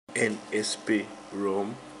Ansp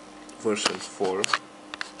ROM version 4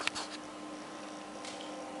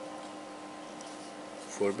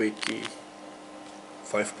 for Becky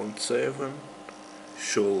 5.7,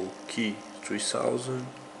 show key 3000,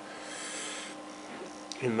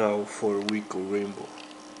 and now for Wiko Rainbow,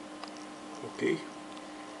 okay,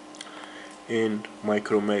 and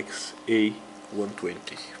Micromax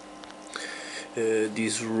A120.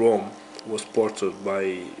 This ROM was ported by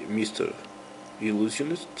Mr.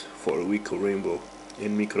 Illusionist for Wiko Rainbow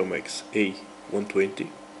and Micromax A120.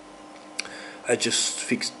 I just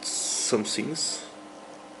fixed some things,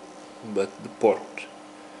 but the port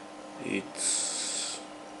it's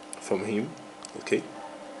from him, okay.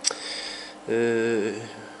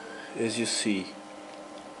 As you see,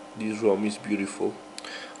 this ROM is beautiful.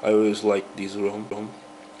 I always like this ROM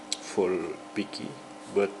for picky,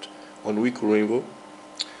 but on Wiko Rainbow.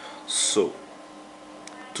 So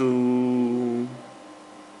to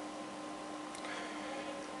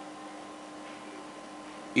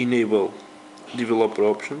enable developer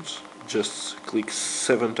options, just click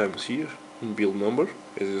 7 times here in build number,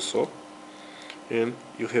 as you saw, and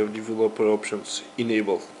you have developer options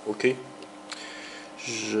enabled, okay.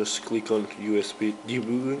 Just click on USB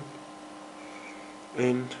debugging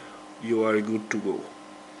and you are good to go,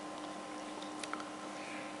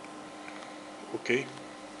 okay.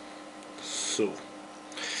 So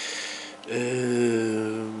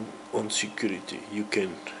on security you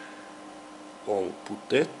can all put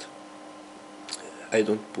that. I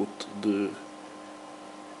don't put the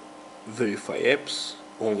verify apps,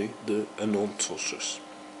 only the unknown sources,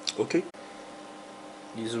 okay.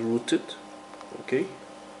 Is rooted, okay.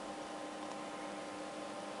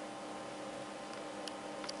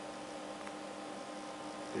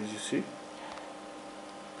 As you see,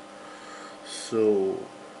 so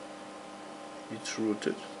it's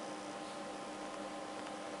rooted.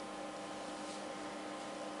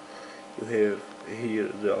 You have here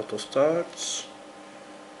the auto starts.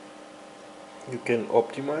 You can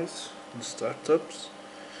optimize the startups.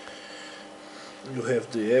 You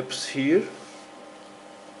have the apps here.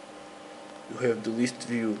 You have the list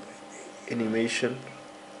view animation,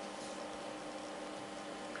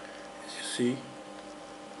 as you see,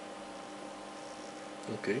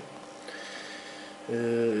 okay.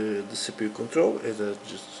 The CPU control, as I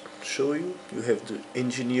just show you. You have the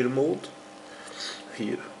engineer mode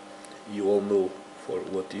here. You all know for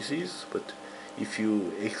what this is, but if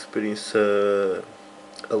you experience a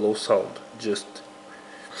low sound, just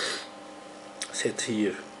set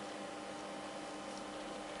here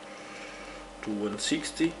to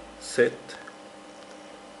 160, set,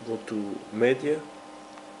 go to media,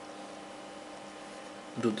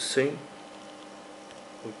 do the same,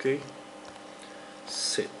 okay,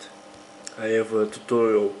 set. I have a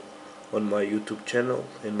tutorial on my YouTube channel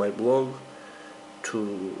and my blog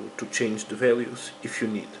to change the values if you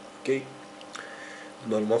need, okay.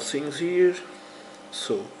 Normal things here.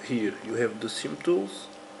 So here you have the sim tools,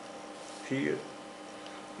 here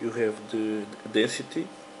you have the density,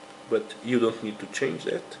 but you don't need to change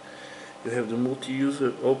that. You have the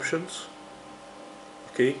multi-user options,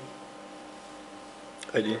 okay.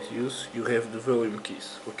 I didn't use. You have the volume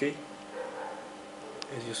keys, okay,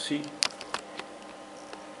 as you see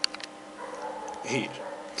here.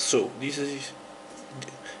 So this is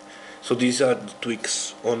these are the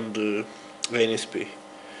tweaks on the Ansp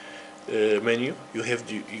menu. You have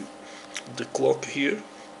the clock here.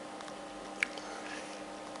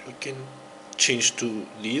 You can change to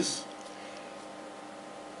this.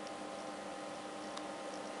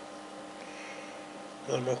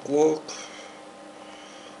 Normal clock,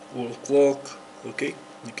 wall clock, okay.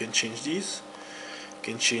 You can change this. You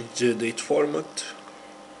can change the date format,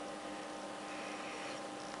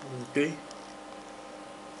 okay,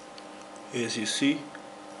 as you see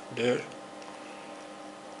there.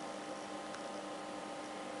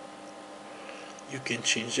 You can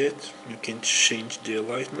change it. You can change the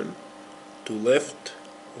alignment to left,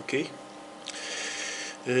 okay.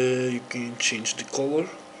 You can change the color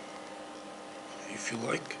if you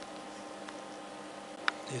like,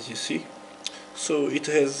 as you see. So it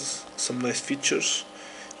has some nice features.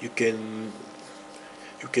 You can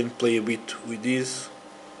play a bit with this,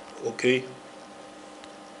 okay.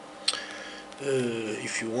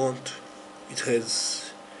 If you want, it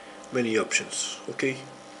has many options, okay.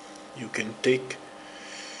 You can take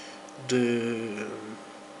you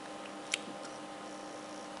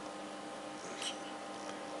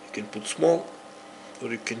can put small, or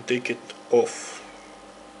you can take it off,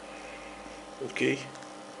 okay.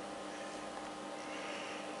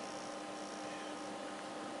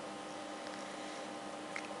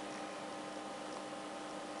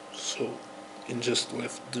 So, and just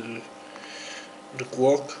left the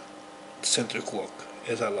clock, the center clock,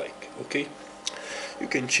 as I like. Okay, you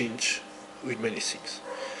can change with many things.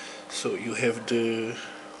 So you have the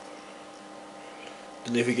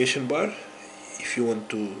navigation bar if you want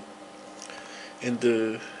to, and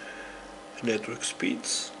the network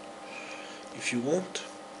speeds if you want.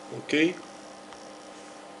 Okay,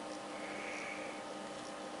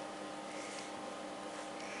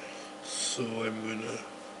 so I'm gonna,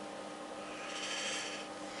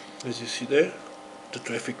 as you see there, the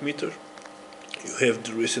traffic meter. You have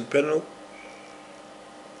the recent panel,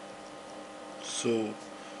 so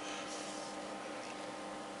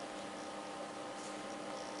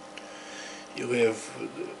you have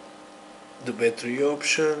the battery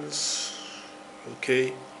options.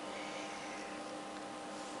 Okay,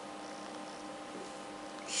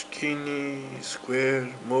 skinny,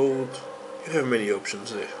 square, mode, you have many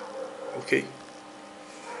options there. Okay,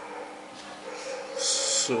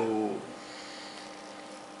 so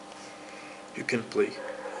you can play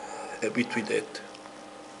a bit with that.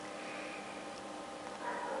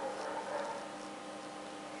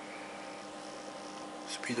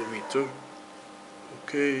 Speedometer.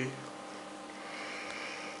 Okay,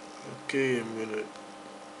 I'm gonna,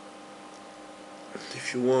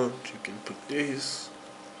 if you want you can put this.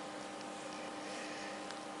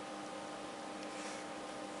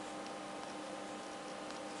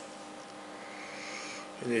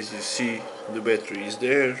 And as you see, the battery is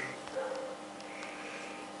there.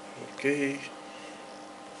 Okay,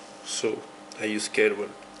 so I use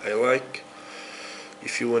carbon. I like.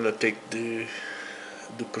 If you wanna take the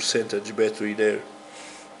percentage battery there,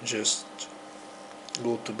 just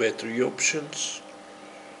go to battery options,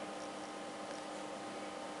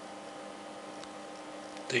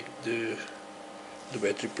 take the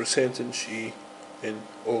battery percentage, and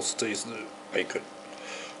all stays the icon.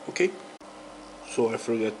 Okay, so I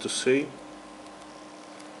forgot to say,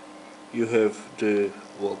 you have the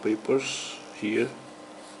wallpapers here.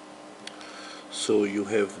 So you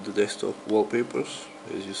have the desktop wallpapers,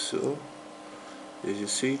 as you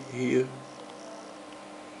see here.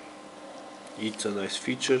 It's a nice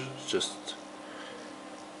feature, just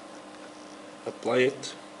apply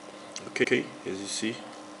it. Okay, as you see,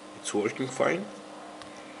 it's working fine.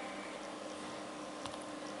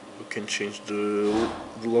 You can change the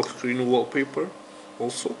lock screen wallpaper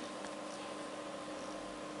also.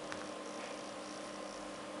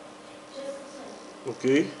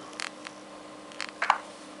 Okay,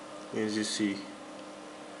 as you see,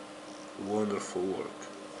 wonderful work.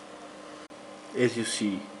 As you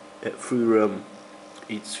see, free RAM,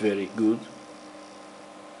 it's very good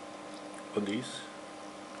on this.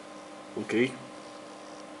 Okay,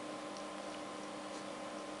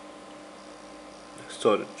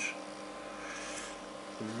 storage,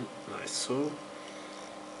 nice. So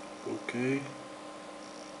okay,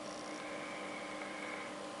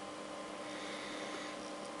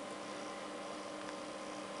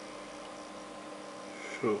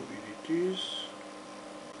 so it is.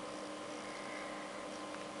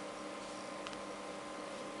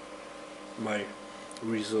 My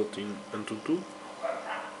result in Antutu,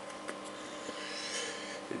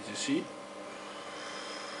 as you see.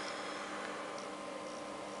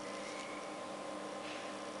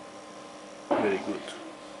 Very good.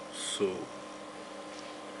 So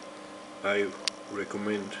I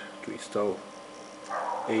recommend to install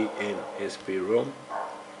Ansp ROM.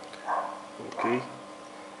 Okay,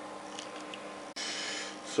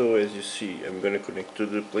 so as you see, I'm gonna connect to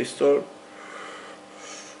the Play Store.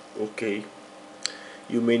 Okay,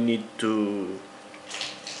 you may need to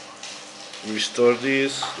restore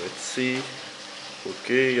this. Let's see.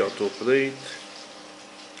 Okay, auto update.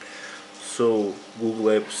 So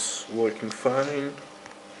Google Apps working fine,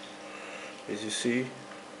 as you see.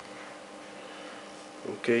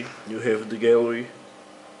 Okay, you have the gallery,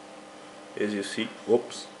 as you see.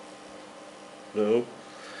 Oops, no,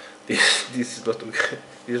 this is not this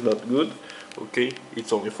is not good. Okay,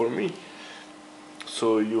 it's only for me.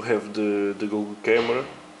 So you have the Google camera,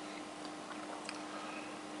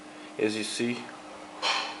 as you see.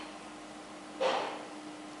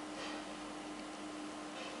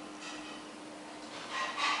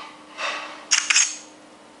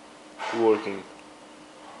 Working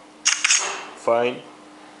fine,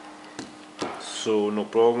 so no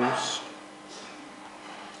problems.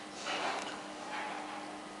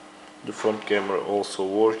 The front camera also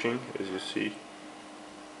working, as you see.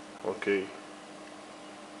 Okay,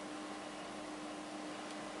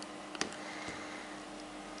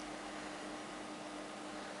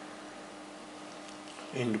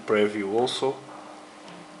 in the preview also,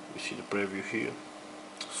 you see the preview here.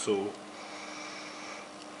 So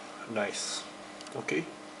nice. Okay,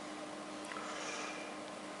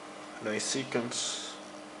 nice sequence,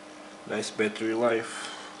 nice battery life.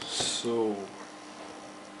 So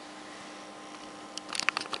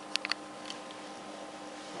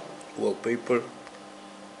wallpaper,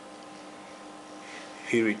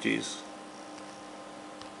 here it is,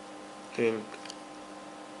 and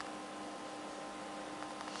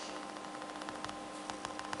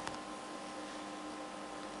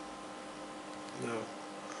now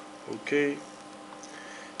okay,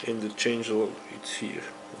 and the changeover it's here.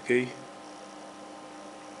 Okay,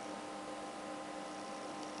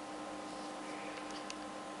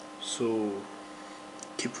 so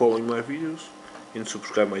keep following my videos and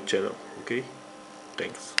subscribe my channel. Okay,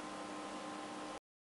 thanks.